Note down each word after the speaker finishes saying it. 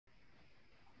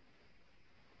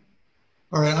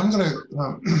All right, I'm going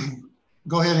to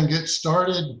go ahead and get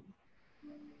started.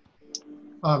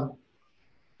 I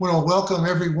want to welcome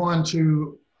everyone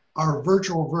to our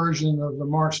virtual version of the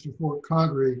March to Fort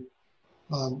Congaree,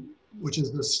 which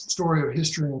is the story of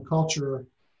history and culture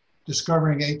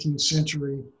discovering 18th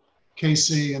century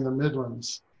KC in the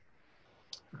Midlands.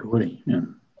 Recording, yeah.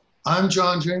 I'm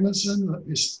John Jamison,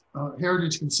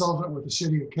 Heritage Consultant with the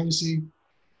City of KC,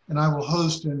 and I will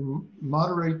host and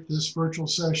moderate this virtual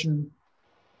session,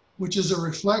 which is a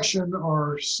reflection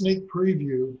or sneak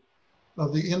preview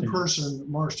of the in-person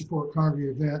March to Fort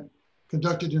Congaree event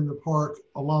conducted in the park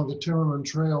along the Timberland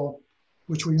Trail,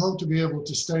 which we hope to be able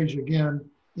to stage again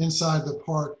inside the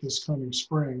park this coming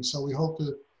spring. So we hope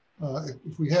to,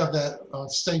 if we have that,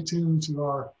 stay tuned to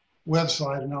our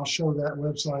website, and I'll show that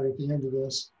website at the end of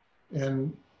this.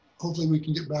 And hopefully we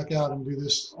can get back out and do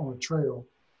this on a trail.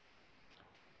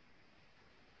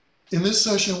 In this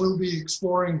session, we'll be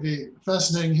exploring the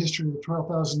fascinating history of the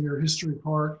 12,000-year history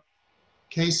park,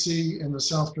 KC, and the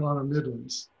South Carolina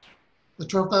Midlands. The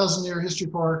 12,000-year history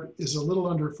park is a little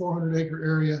under 400-acre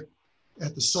area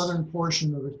at the southern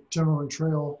portion of the Timberland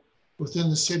Trail within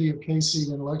the city of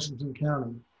KC in Lexington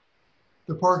County.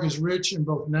 The park is rich in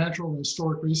both natural and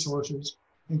historic resources,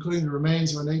 including the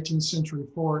remains of an 18th century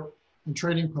fort and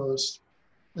trading post,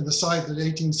 and the site of the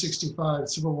 1865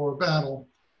 Civil War battle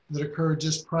that occurred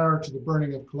just prior to the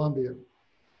burning of Columbia.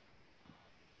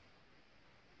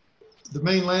 The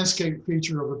main landscape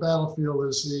feature of the battlefield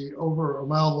is the over a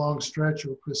mile-long stretch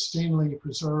of pristinely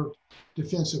preserved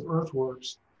defensive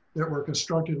earthworks that were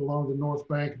constructed along the north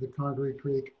bank of the Congaree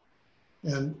Creek.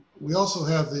 And we also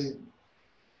have the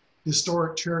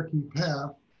historic Cherokee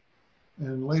Path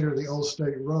and later the Old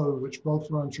State Road, which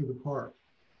both run through the park.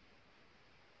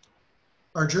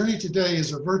 Our journey today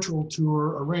is a virtual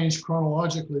tour arranged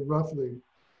chronologically roughly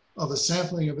of a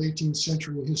sampling of 18th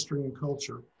century history and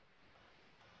culture.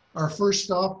 Our first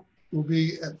stop will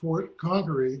be at Fort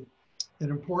Congaree, an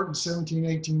important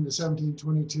 1718 to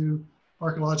 1722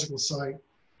 archaeological site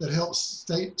that helps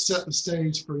set the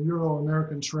stage for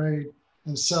Euro-American trade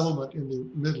and settlement in the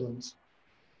Midlands.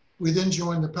 We then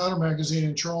joined the Powder Magazine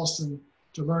in Charleston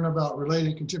to learn about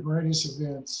related contemporaneous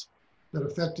events that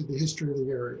affected the history of the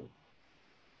area.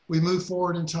 We move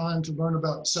forward in time to learn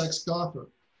about Saxe-Gotha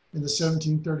in the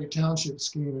 1730 township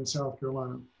scheme in South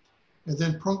Carolina, and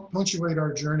then punctuate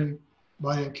our journey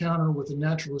by an encounter with the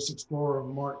naturalist explorer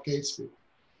Mark Gatesby.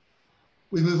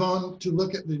 We move on to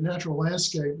look at the natural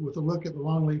landscape with a look at the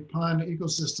longleaf pine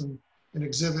ecosystem and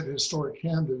exhibit at Historic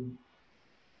Camden.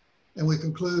 And we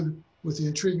conclude with the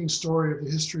intriguing story of the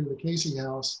history of the Casey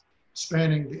House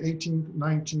spanning the 18th,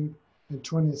 19th, and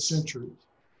 20th centuries.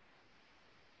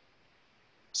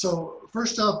 So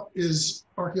first up is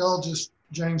archaeologist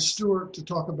James Stewart to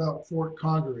talk about Fort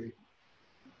Congaree.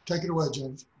 Take it away,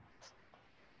 James.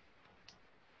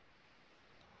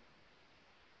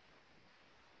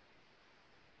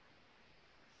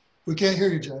 We can't hear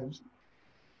you, James.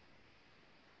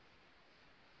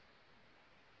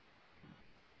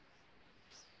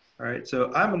 All right, so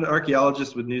I'm an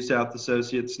archaeologist with New South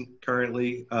Associates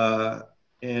currently.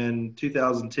 In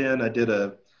 2010, I did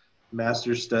a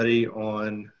master's study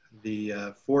on the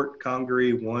Fort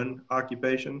Congaree I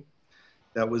occupation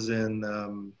that was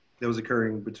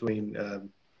occurring between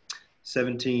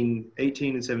 1718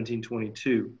 and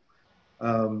 1722.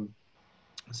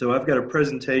 So I've got a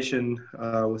presentation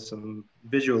with some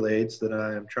visual aids that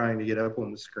I am trying to get up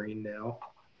on the screen now.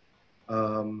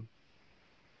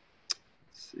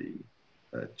 Let's see,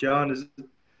 John, is it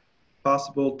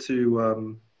possible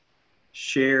to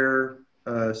share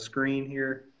screen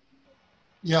here?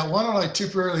 Yeah, why don't I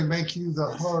temporarily make you the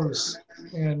host,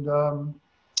 and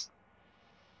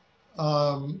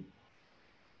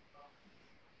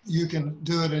you can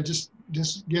do it and just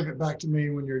give it back to me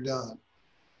when you're done.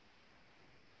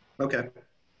 Okay.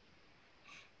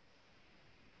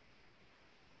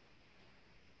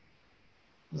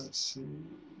 Let's see.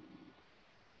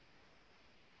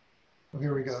 Oh,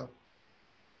 here we go.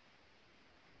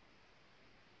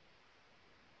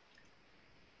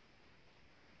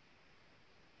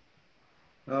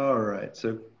 All right.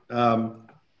 So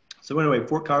anyway,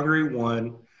 Fort Congaree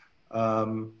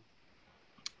I.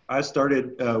 I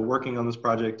started working on this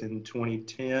project in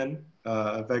 2010.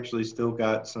 I've actually still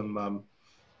got some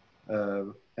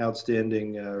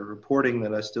outstanding reporting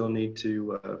that I still need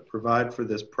to provide for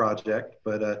this project.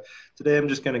 But today I'm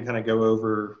just going to kind of go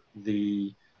over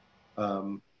the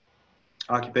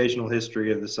occupational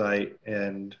history of the site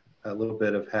and a little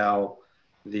bit of how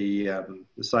the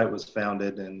site was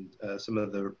founded and some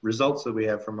of the results that we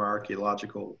have from our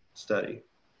archaeological study.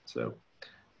 So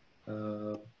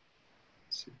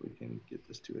let's see if we can get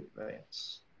this to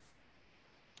advance.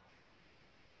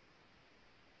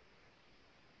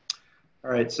 All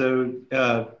right, so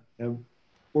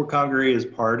Fort Congaree is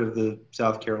part of the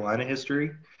South Carolina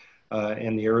history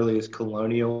and the earliest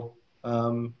colonial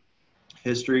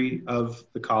history of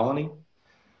the colony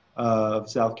of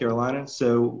South Carolina.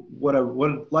 So what I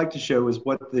would like to show is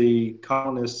what the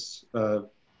colonists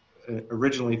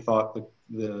originally thought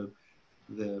the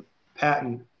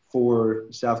patent for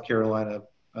South Carolina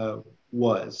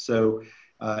was. So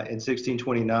in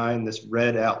 1629, this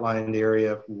red outlined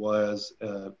area was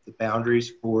the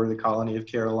boundaries for the colony of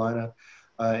Carolina.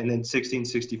 And in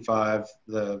 1665,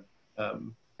 the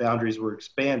boundaries were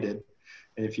expanded.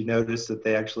 And if you notice that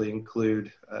they actually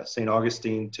include St.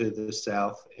 Augustine to the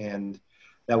south, and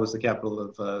that was the capital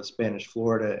of Spanish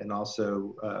Florida, and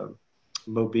also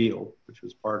Mobile, which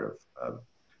was part of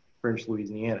French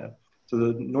Louisiana. So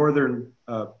the northern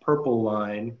purple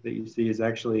line that you see is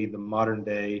actually the modern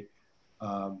day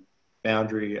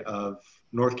boundary of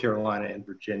North Carolina and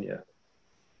Virginia.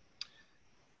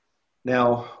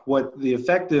 Now, what the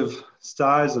effective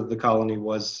size of the colony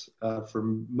was for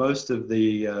most of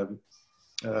the,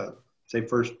 say,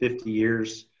 first 50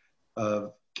 years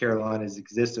of Carolina's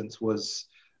existence was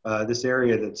this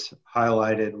area that's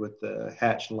highlighted with the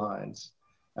hatched lines.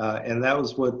 And that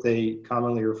was what they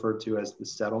commonly referred to as the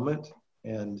settlement.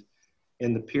 And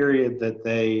in the period that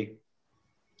they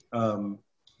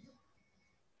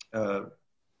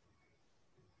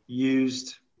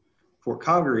used Fort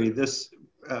Congaree, this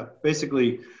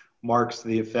basically marks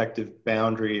the effective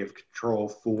boundary of control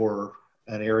for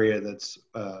an area that's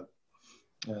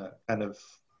kind of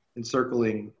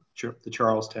encircling the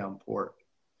Charlestown port.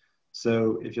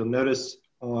 So if you'll notice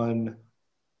on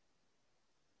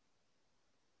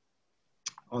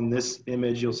this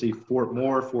image, you'll see Fort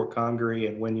Moore, Fort Congaree,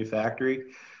 and Wynyard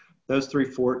Factory. Those three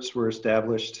forts were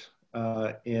established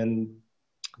in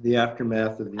the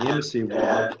aftermath of the Yamasee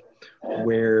War,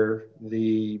 where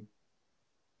the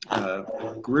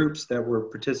groups that were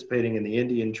participating in the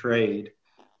Indian trade,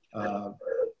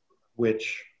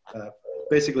 which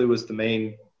basically was the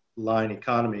main line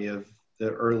economy of the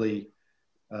early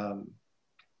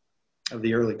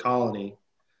colony,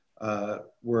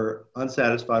 were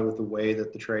unsatisfied with the way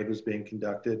that the trade was being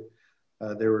conducted.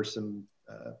 There were some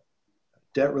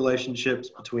debt relationships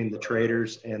between the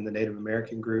traders and the Native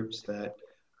American groups that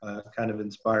kind of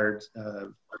inspired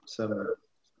some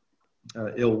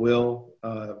ill will.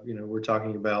 We're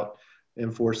talking about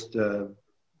enforced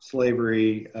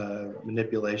slavery,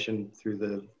 manipulation through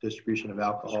the distribution of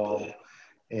alcohol,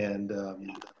 and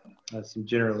some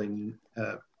generally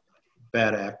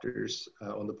bad actors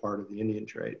on the part of the Indian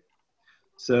trade.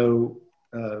 So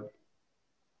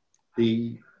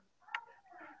the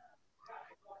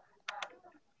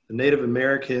Native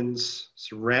Americans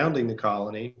surrounding the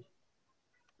colony,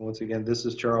 once again, this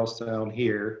is Charlestown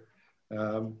here,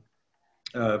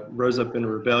 rose up in a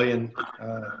rebellion,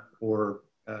 or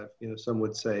some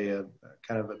would say a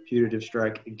kind of a putative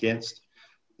strike against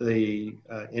the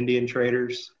Indian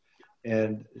traders.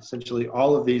 And essentially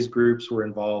all of these groups were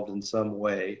involved in some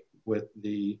way with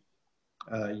the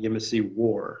Yamasee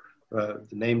War. The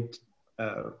name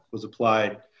was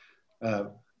applied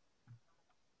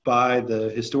by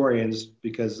the historians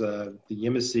because the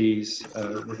Yamasees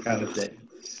were kind of the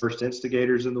first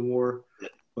instigators in the war,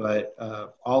 but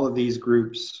all of these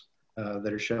groups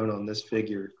that are shown on this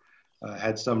figure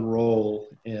had some role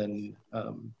in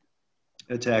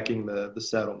attacking the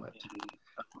settlement.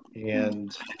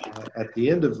 And at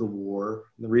the end of the war,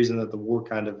 the reason that the war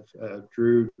kind of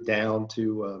drew down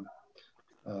to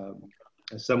a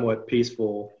somewhat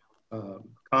peaceful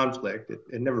conflict,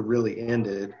 it never really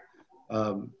ended,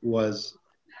 was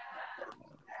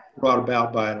brought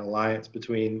about by an alliance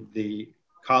between the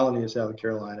colony of South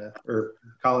Carolina, or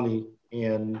colony,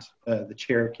 and the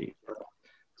Cherokee.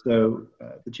 So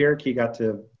the Cherokee got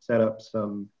to set up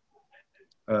some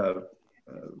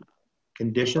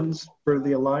conditions for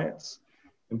the alliance.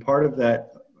 And part of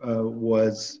that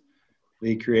was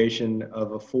the creation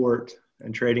of a fort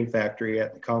and trading factory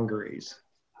at the Congarees.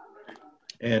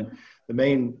 And the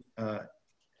main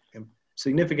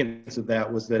significance of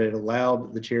that was that it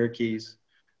allowed the Cherokees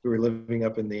who were living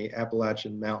up in the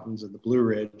Appalachian Mountains and the Blue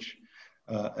Ridge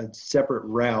a separate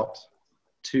route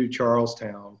to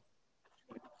Charlestown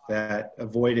that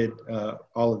avoided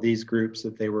all of these groups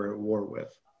that they were at war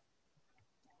with.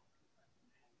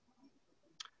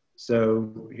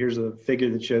 So here's a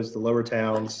figure that shows the lower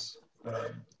towns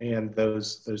and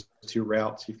those two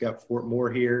routes. You've got Fort Moore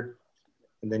here,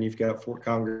 and then you've got Fort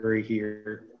Congaree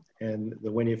here, and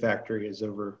the Wynyard Factory is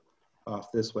over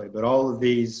off this way. But all of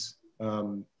these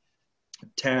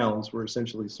towns were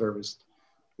essentially serviced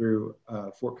through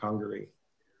Fort Congaree.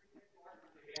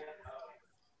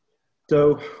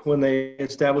 So when they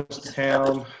established the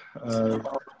town,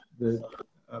 the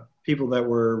people that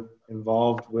were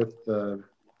involved with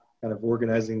kind of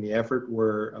organizing the effort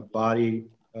were a body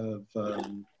of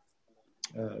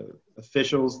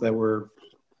officials that were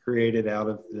created out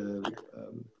of the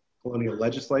colonial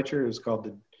legislature. It was called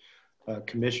the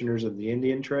Commissioners of the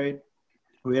Indian Trade.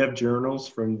 We have journals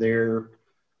from their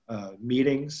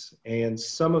meetings and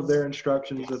some of their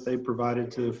instructions that they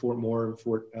provided to Fort Moore and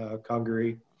Fort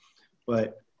Congaree,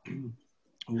 but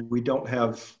we don't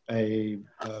have a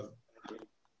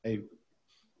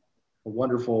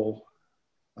wonderful,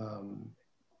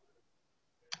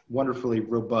 wonderfully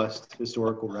robust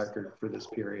historical record for this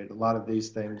period. A lot of these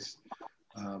things,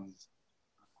 you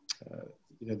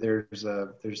know, there's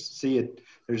you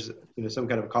know, some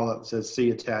kind of call out that says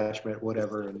see attachment,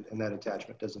 whatever, and that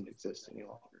attachment doesn't exist any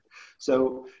longer.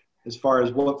 So as far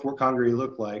as what Fort Congaree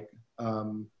looked like,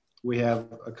 we have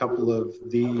a couple of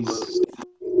these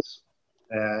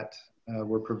that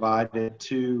were provided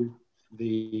to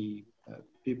the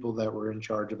people that were in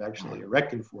charge of actually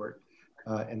erecting Fort,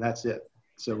 and that's it.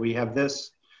 So we have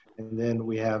this, and then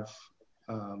we have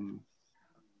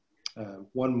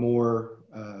one more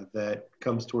that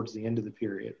comes towards the end of the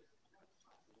period.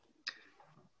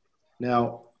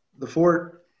 Now, the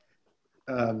fort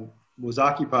was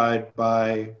occupied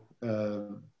by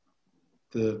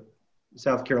the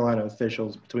South Carolina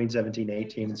officials between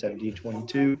 1718 and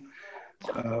 1722.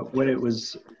 When it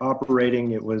was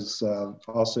operating, it was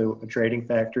also a trading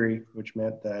factory, which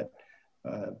meant that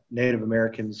Native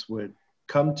Americans would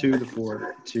come to the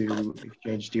fort to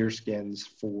exchange deer skins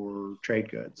for trade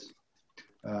goods.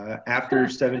 After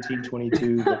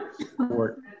 1722, the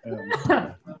fort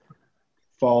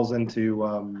falls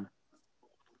into,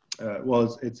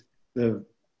 well, the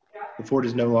fort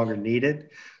is no longer needed.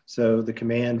 So the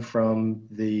command from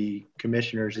the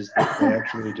commissioners is that they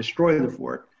actually destroy the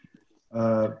fort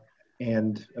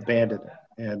and abandon it.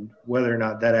 And whether or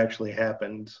not that actually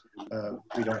happened,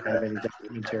 we don't have any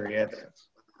documentary evidence.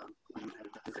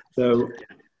 So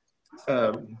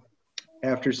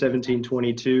after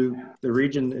 1722, the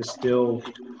region is still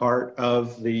part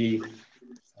of the,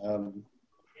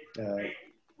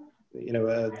 you know,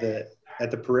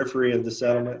 at the periphery of the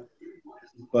settlement,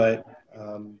 but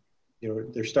you know,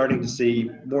 they're starting to see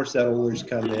more settlers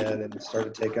come in and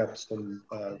start to take up some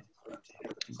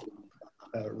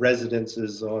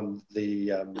residences on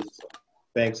the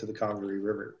banks of the Congaree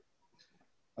River.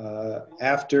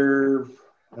 After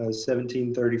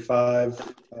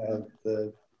 1735,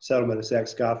 the settlement of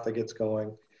Saxgotha gets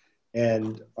going,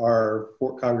 and our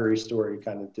Fort Congaree story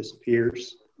kind of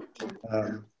disappears.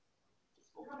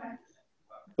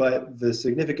 But the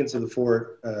significance of the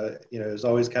fort, you know, is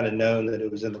always kind of known that it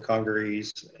was in the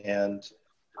Congarees, and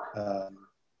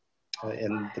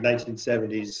in the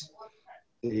 1970s,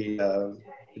 the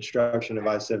construction of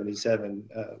I-77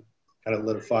 kind of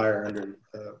lit a fire under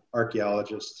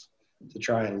archaeologists to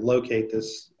try and locate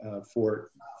this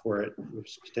fort before it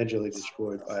was potentially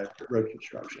destroyed by road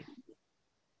construction.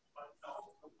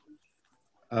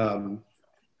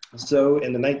 So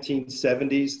in the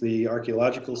 1970s, the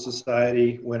Archaeological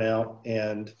Society went out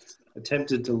and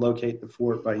attempted to locate the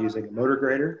fort by using a motor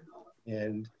grader.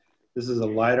 And this is a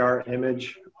LiDAR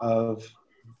image of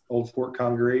old Fort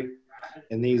Congaree.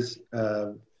 And these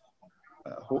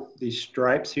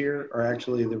stripes here are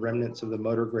actually the remnants of the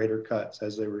motor grader cuts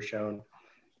as they were shown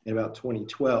in about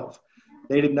 2012.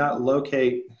 They did not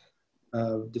locate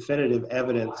definitive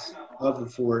evidence of the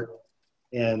fort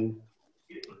in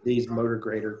these motor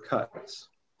grader cuts.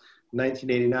 In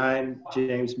 1989,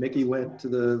 James Mickey went to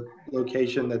the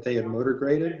location that they had motor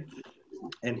graded,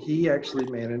 and he actually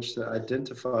managed to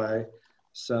identify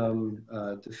some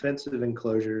defensive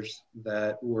enclosures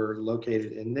that were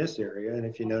located in this area. And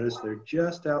if you notice, they're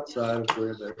just outside of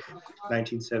where the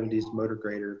 1970s motor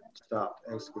grader stopped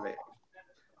excavating.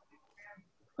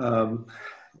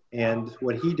 And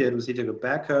what he did was he took a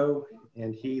backhoe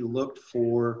and he looked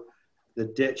for the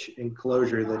ditch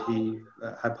enclosure that he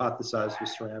hypothesized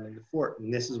was surrounding the fort.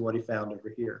 And this is what he found over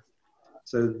here.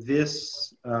 So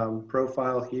this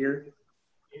profile here,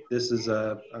 this is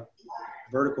a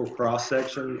vertical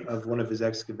cross-section of one of his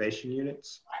excavation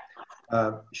units,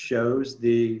 shows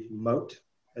the moat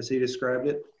as he described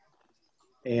it.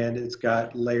 And it's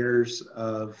got layers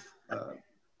of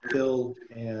fill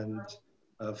and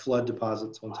flood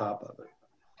deposits on top of it.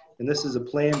 And this is a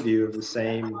plan view of the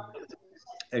same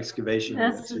excavation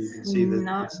unit. So you can see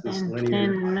that it's this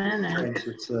linear trench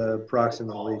that's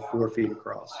approximately 4 feet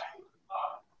across.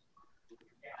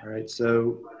 All right,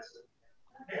 so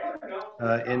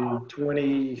In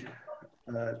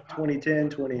 2010,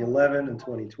 2011, and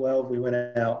 2012, we went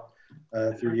out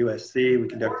through USC. We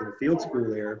conducted a field school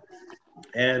there.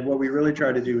 And what we really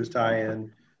tried to do was tie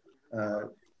in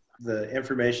the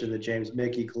information that James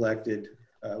Mickey collected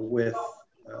with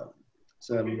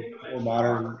some more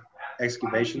modern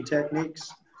excavation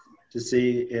techniques to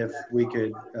see if we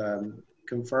could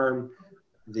confirm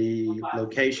the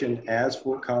location as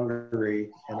Fort Congaree,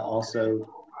 and also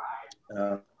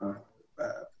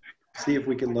see if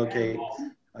we can locate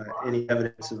any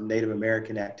evidence of Native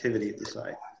American activity at the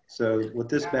site. So what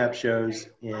this map shows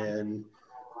in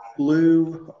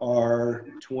blue are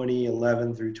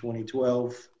 2011 through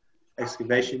 2012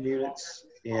 excavation units,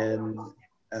 and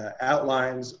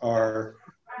outlines are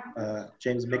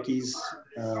James Mickey's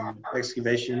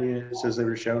excavation units as they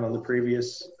were shown on the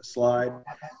previous slide.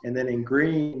 And then in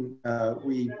green,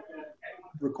 we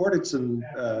recorded some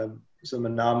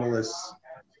anomalous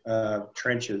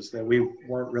trenches that we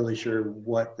weren't really sure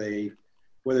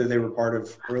whether they were part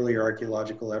of earlier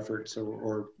archaeological efforts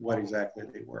or what exactly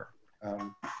they were.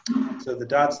 So the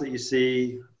dots that you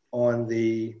see on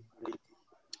the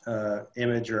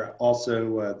image are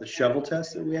also the shovel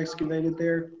tests that we excavated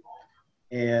there.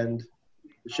 And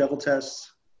the shovel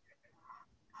tests,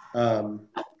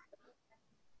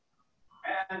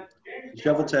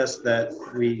 that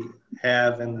we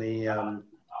have in the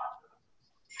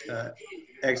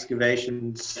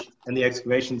excavations, and the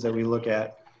excavations that we look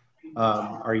at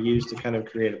are used to kind of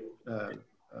create a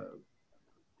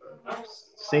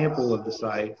sample of the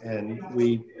site, and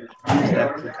we use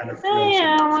that to kind of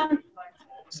form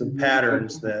some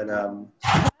patterns that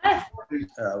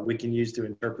we can use to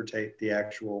interpret the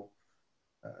actual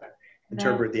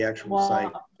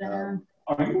site.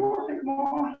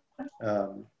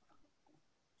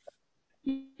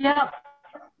 Yep.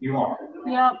 You are?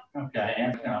 Yep. Okay,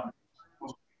 and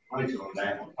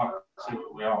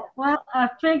well, I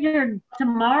figured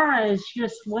tomorrow is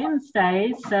just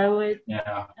Wednesday, so it.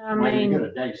 yeah. I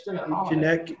mean,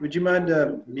 Jeanette, would you mind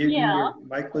muting your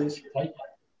mic, please?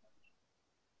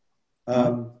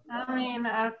 I mean,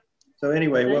 so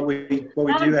anyway, what we do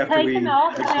after we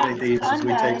excavate these is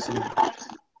we take some.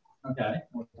 Okay.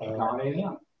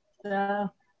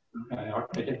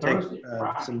 Take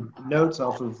some notes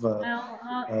off of the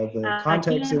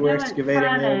context that we're excavating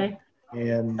there,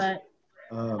 and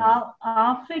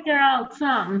I'll figure out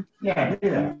something. Yeah.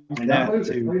 That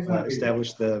to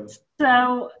establish the.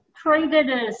 So treat it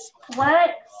as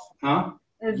flex. Huh?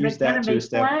 Is Use it that going to to be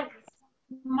establish. flex,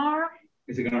 Mark?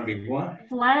 Is it going to be what?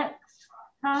 Flex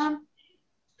time.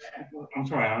 I'm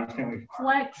sorry, I understand.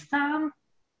 Flex time.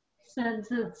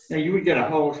 Since it's. Yeah, you would get a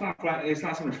whole. It's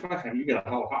not so much flex time. You get a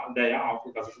whole day off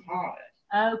because it's a holiday.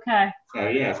 Okay. So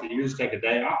yeah, so you just take a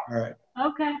day off. All right.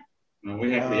 Okay. And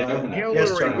we have to be open.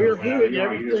 Hillary, we're hearing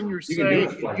everything you're saying.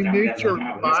 You mute your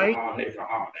mic.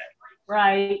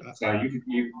 Right. So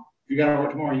you got to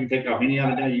work tomorrow. You can take off any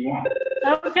other day you want.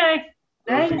 Okay.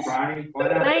 Thanks.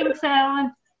 Thanks,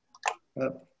 Alan.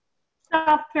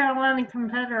 South Carolina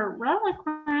Confederate Relic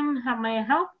Room. How may I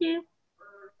help you?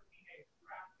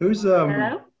 Who's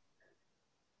Hello.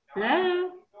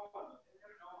 Hello.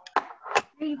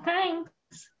 Hey, thanks.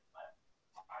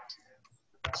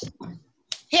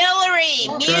 Hillary,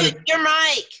 mute your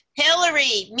mic.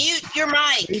 Hillary, mute your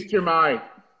mic. Mute your mic.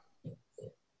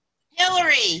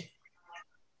 Hillary.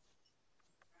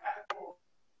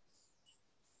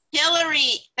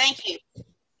 Hillary, thank you.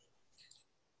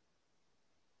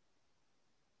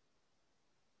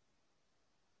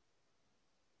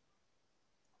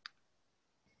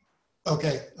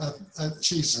 Okay,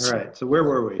 she's. All right, so where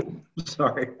were we?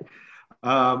 Sorry.